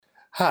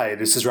Hi,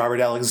 this is Robert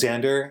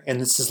Alexander, and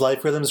this is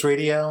Life Rhythms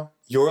Radio,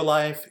 your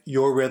life,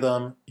 your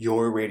rhythm,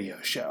 your radio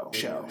show.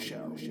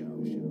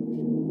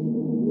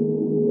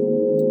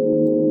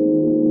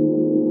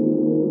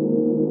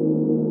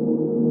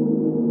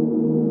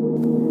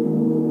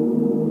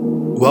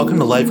 Welcome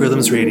to Life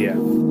Rhythms Radio,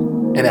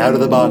 an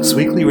out-of-the-box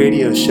weekly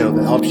radio show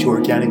that helps you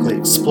organically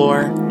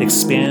explore,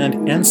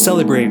 expand, and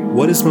celebrate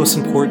what is most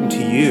important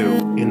to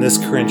you in this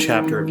current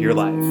chapter of your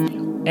life.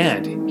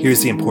 And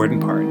here's the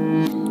important part.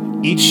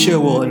 Each show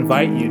will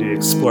invite you to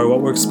explore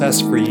what works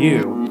best for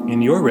you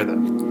in your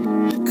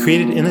rhythm.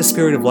 Created in the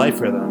spirit of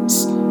Life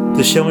Rhythms,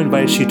 the show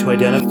invites you to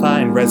identify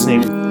and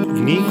resonate with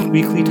unique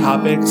weekly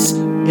topics,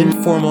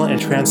 informal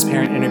and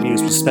transparent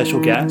interviews with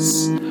special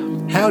guests,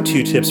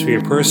 how-to tips for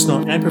your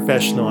personal and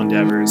professional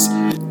endeavors,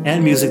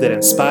 and music that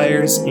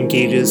inspires,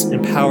 engages,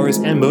 empowers,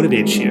 and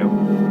motivates you.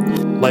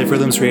 Life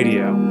Rhythms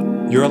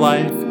Radio, your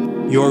life,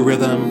 your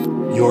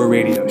rhythm, your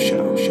radio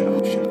show.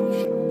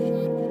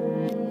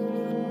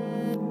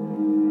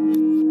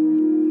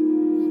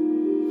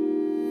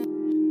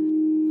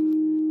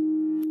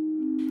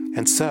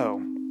 And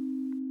so,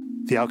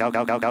 the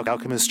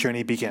alchemist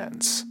journey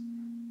begins.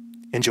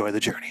 Enjoy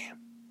the journey.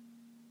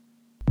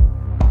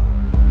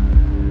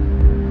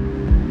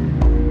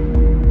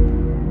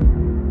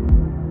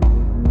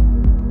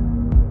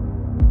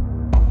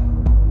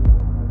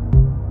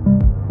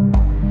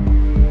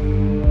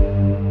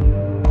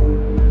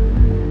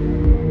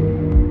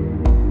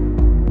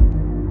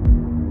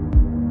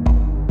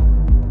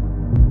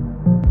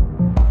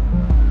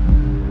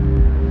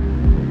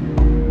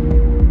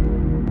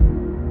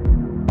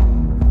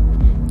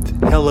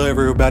 Hello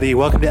everybody,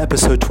 welcome to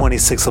episode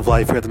 26 of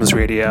Life Rhythms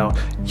Radio,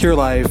 your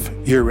life,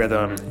 your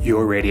rhythm,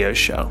 your radio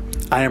show.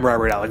 I am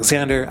Robert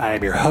Alexander, I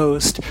am your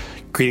host.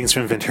 Greetings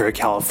from Ventura,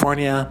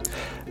 California.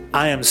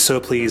 I am so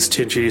pleased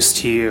to introduce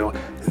to you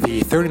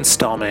the third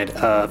installment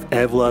of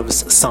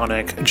Evlov's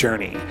Sonic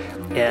Journey.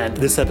 And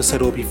this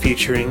episode will be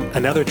featuring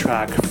another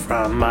track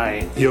from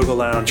my Yoga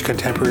Lounge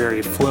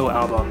Contemporary Flow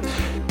album.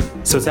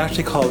 So it's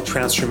actually called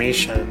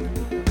Transformation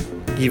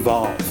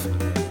Evolve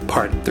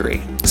Part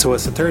 3. So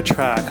it's the third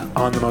track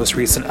on the most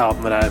recent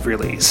album that I've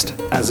released,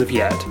 as of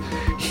yet,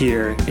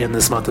 here in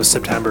this month of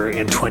September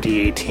in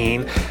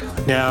 2018.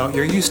 Now,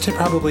 you're used to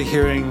probably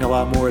hearing a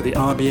lot more of the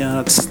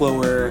ambient,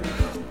 slower,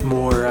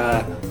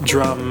 more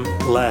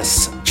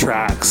drum-less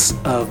tracks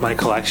of my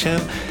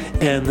collection,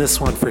 and this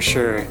one for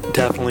sure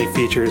definitely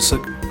features a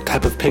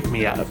type of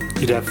pick-me-up.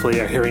 You definitely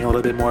are hearing a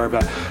little bit more of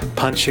a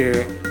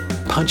punchier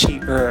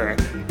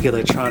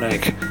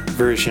electronic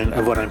version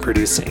of what I'm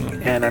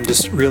producing, and I'm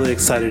just really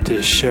excited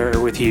to share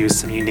with you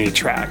some unique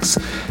tracks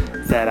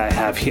that I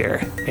have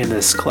here in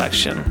this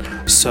collection.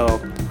 So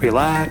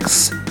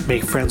relax,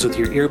 make friends with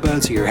your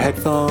earbuds or your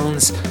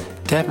headphones,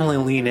 definitely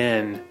lean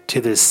in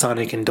to this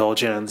sonic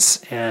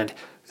indulgence, and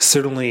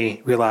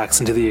certainly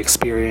relax into the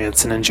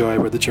experience and enjoy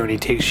where the journey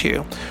takes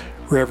you,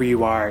 wherever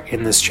you are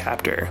in this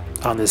chapter,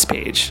 on this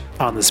page,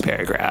 on this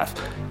paragraph,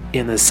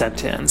 in this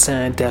sentence,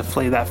 and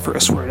definitely that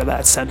first word of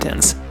that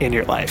sentence in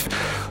your life.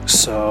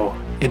 So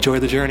enjoy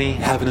the journey,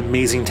 have an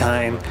amazing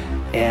time,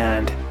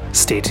 and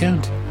stay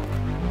tuned.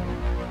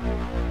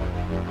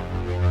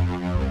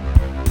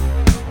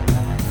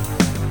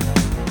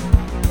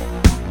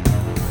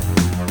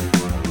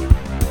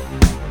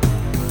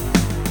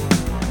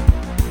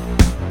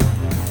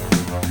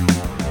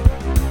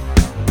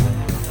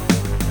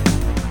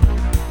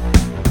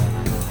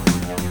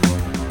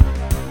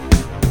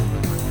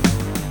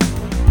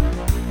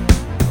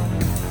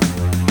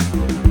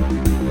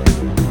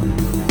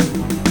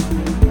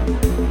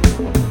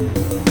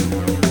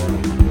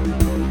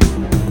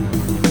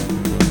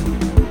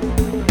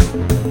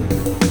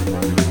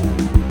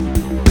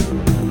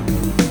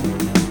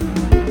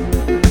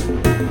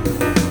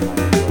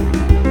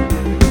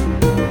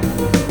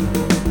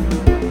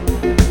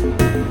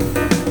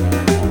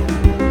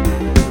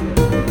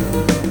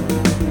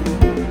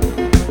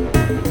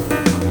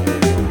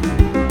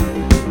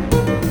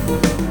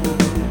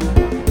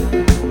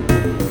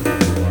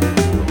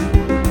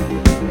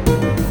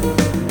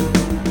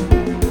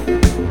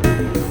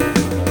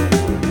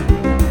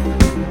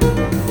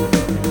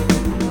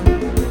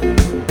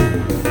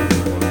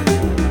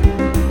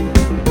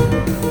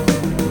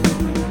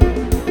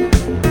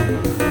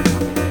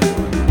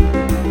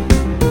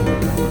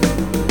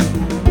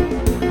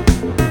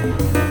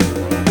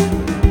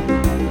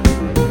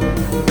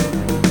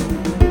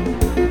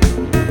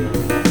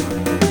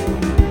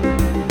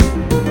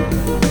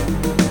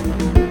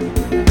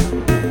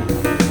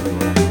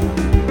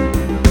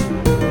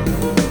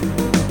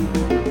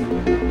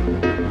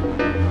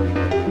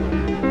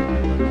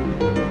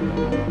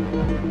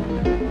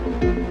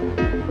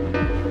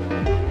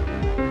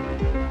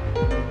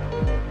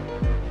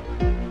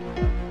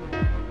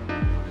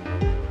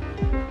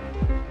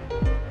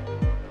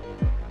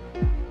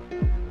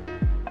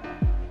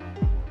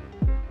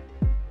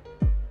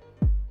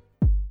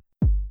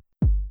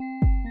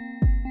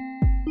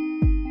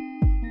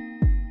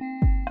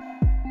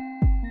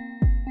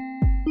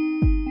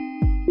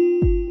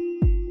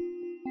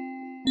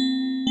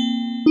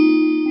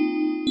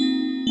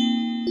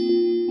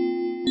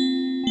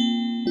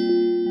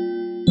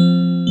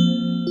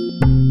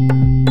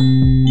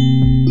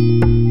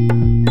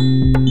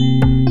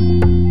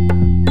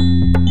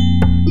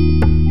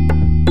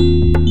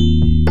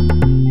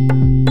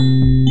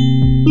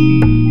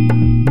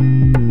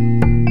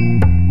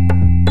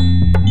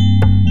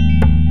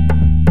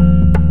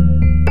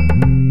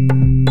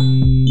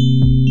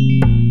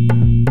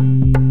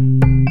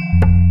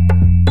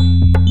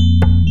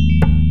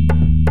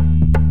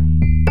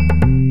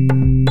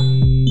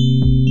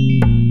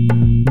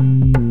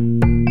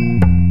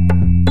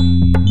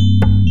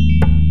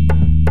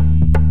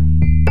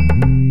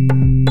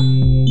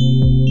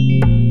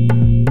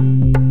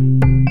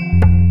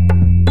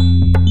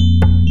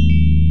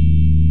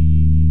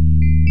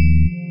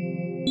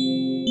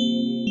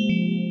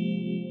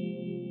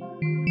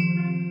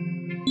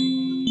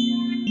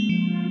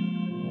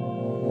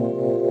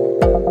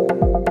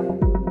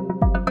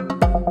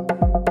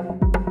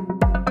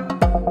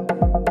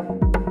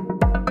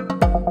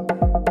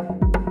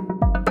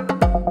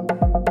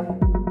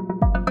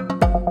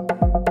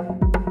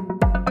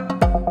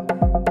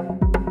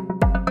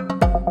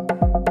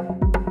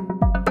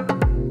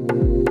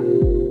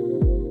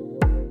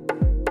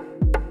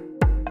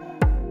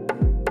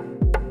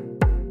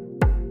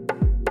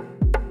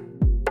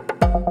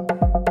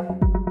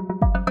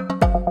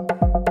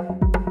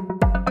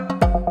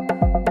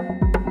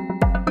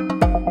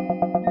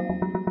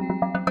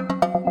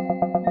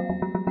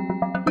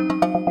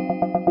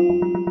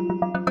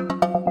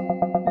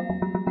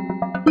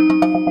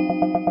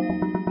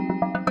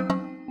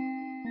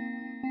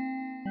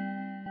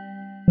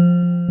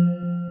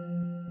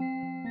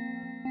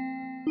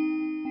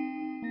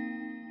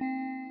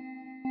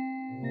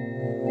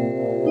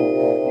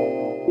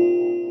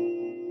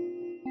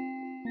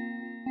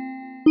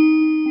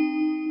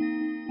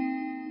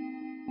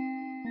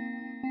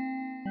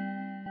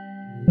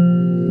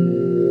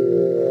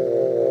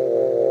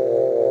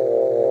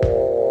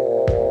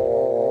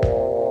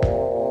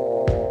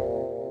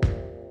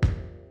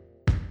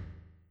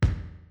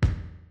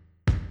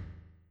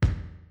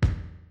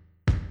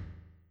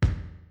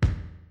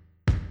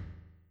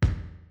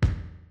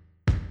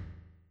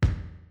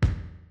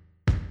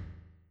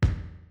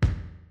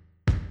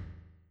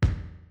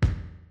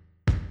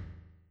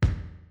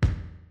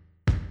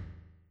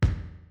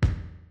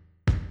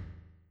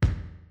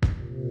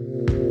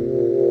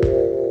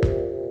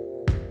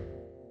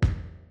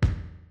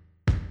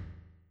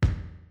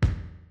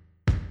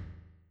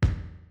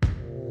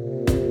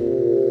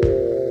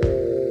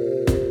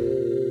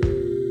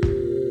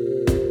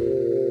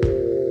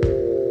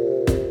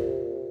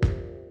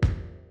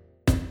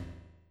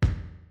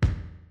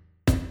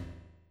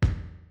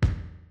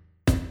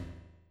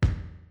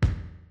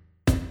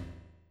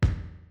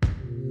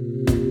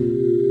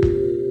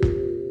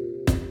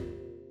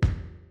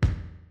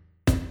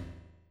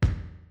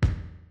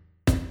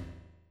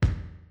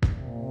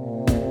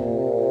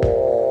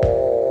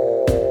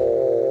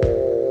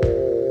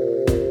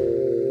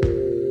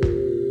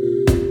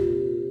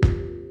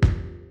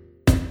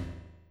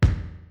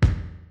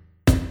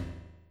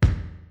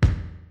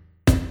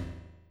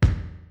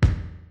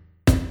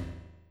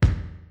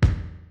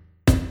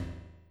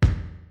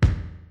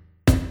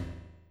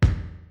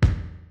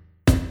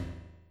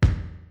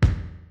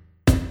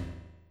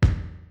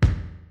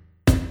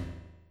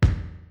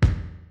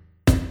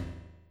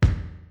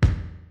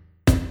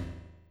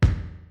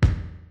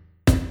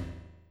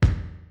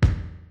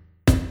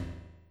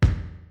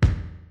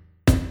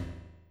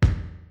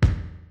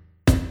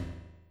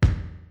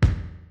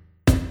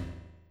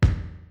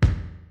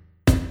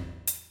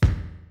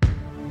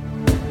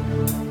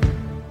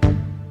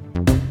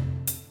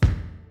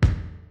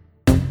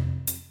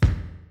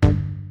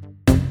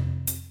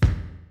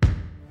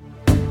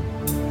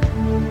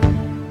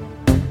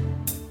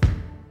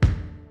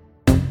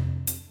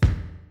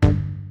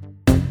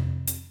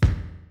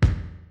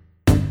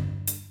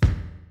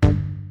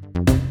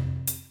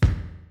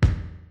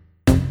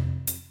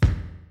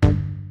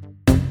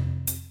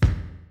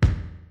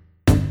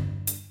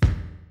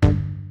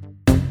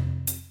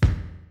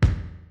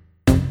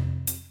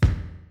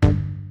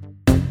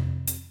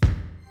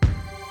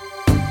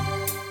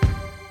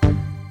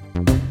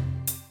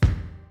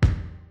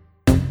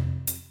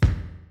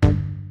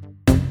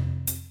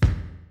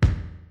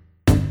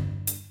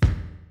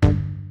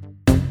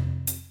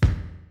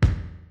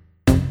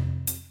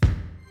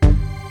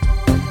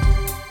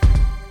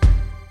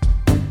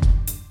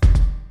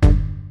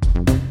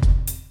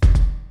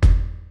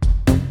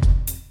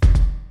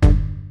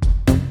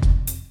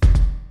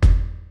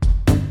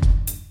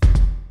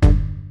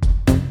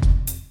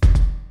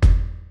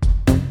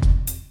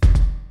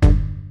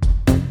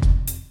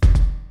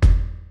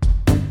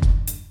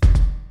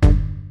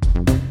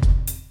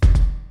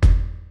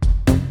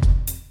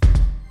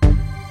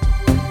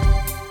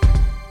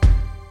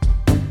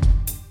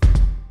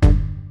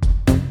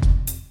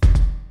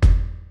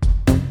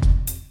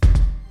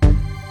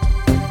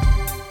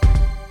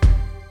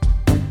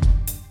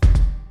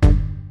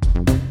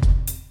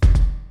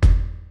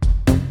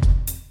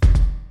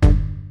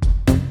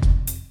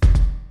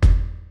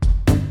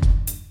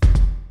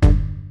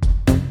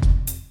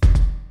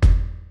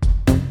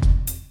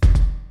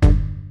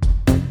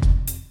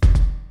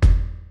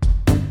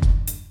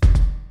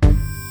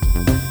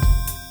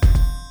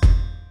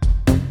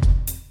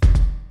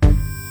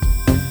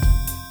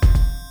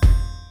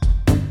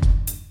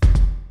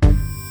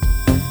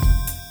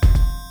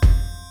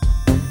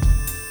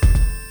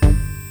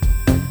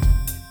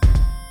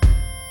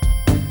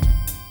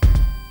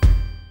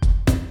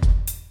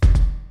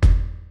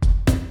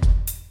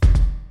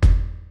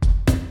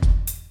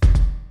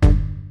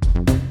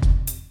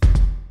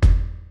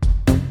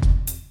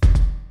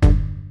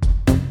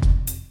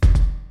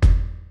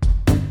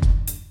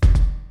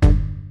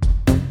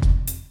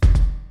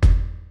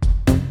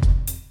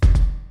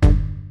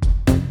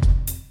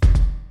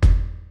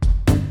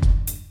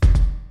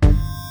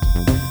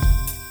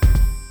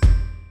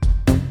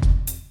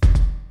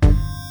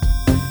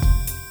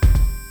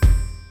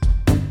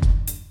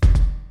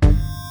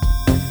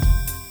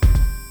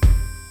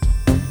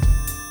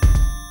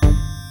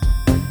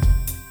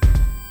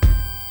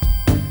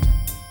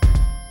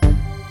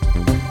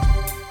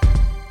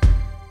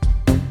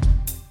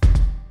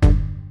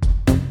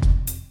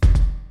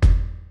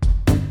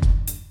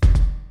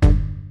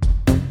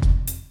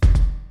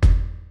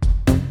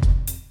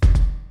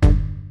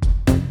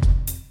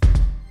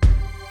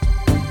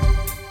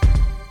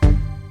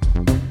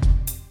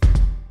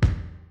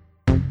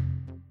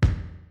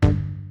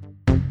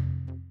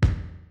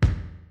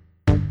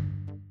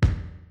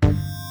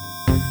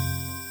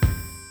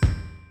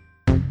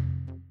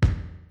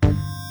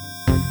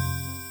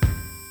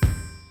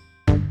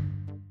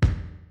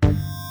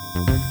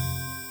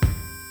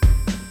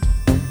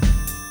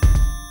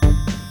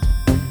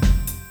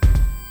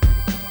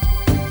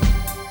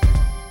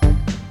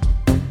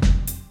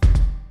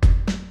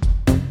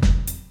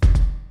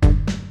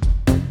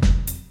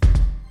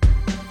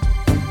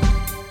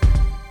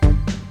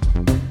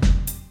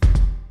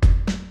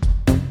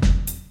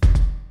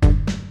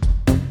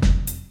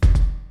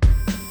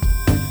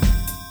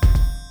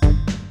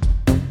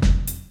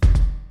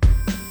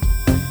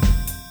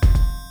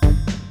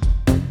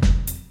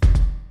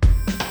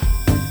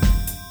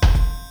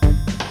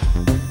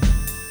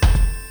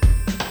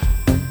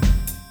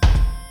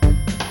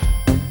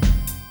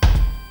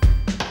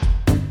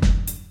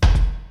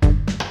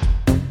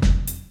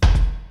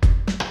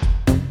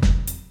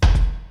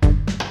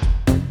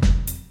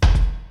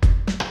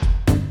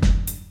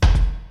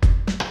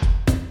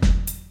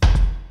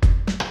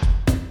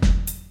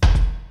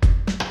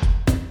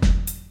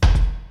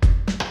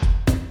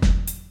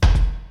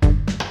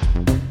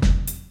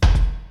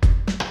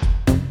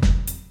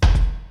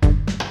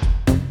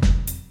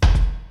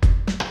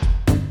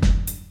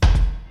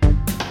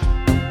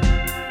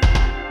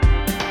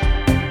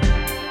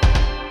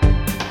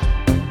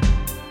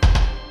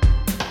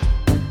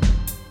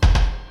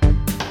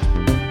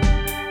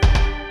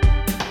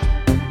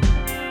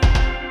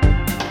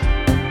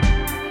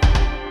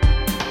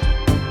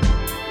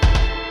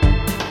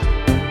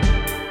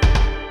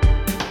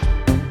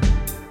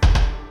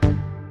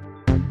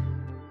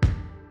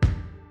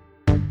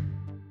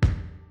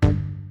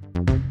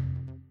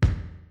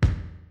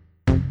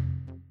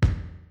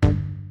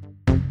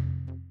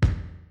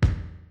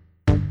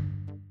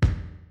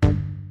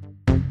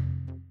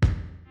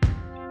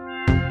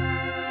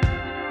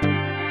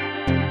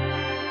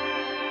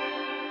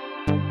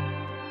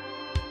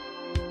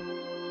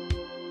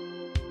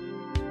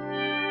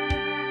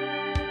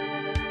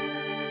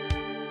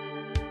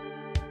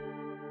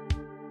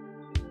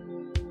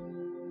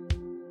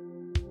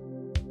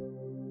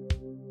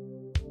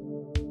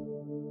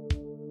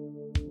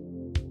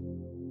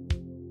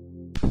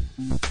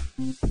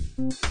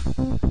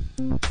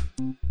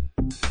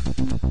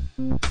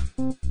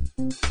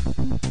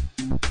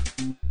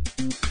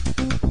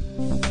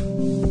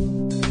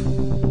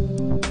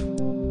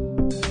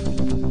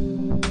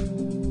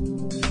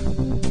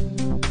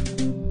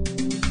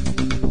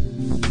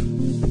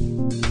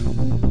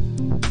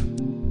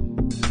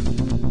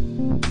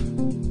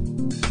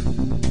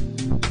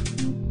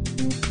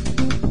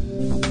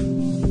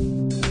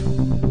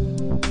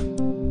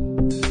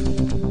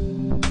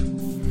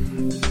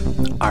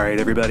 right,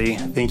 everybody.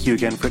 Thank you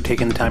again for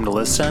taking the time to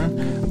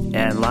listen.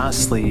 And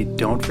lastly,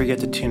 don't forget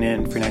to tune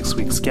in for next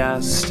week's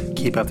guest.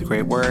 Keep up the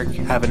great work.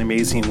 Have an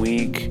amazing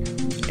week.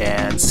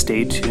 And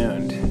stay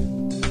tuned.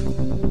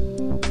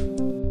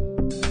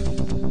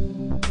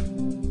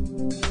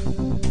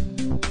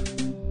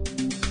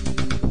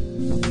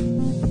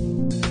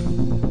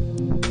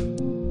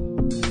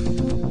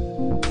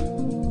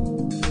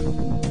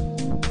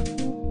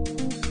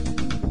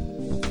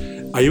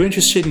 Are you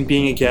interested in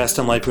being a guest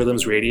on Life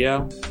Rhythms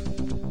Radio?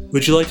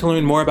 Would you like to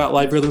learn more about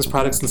Life Rhythms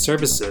products and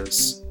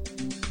services?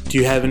 Do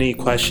you have any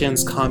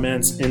questions,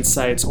 comments,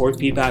 insights, or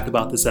feedback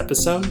about this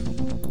episode?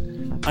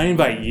 I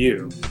invite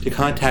you to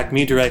contact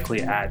me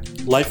directly at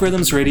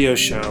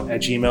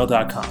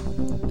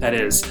liferhythmsradioshow@gmail.com. That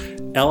is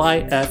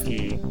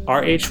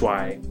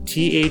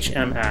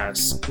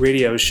LIFERHYTHMS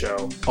radio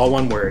show, all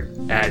one word,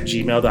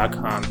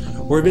 @gmail.com,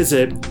 or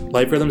visit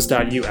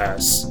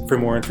liferhythms.us for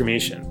more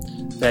information.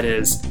 That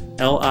is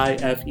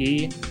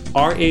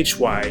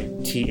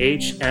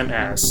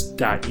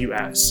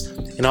LIFERHYTHMS.us,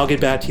 and I'll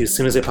get back to you as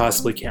soon as I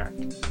possibly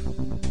can.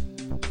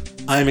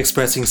 I am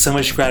expressing so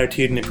much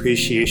gratitude and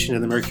appreciation to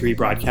the Mercury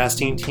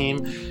Broadcasting team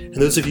and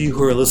those of you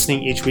who are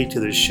listening each week to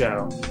this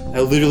show.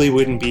 I literally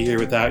wouldn't be here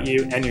without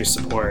you and your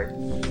support.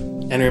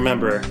 And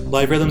remember,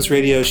 Life Rhythms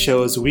Radio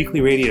Show is a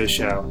weekly radio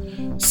show,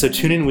 so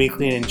tune in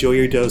weekly and enjoy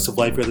your dose of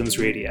Life Rhythms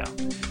Radio.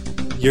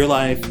 Your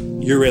life,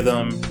 your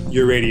rhythm,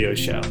 your radio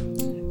show.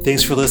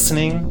 Thanks for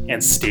listening,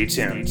 and stay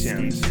tuned.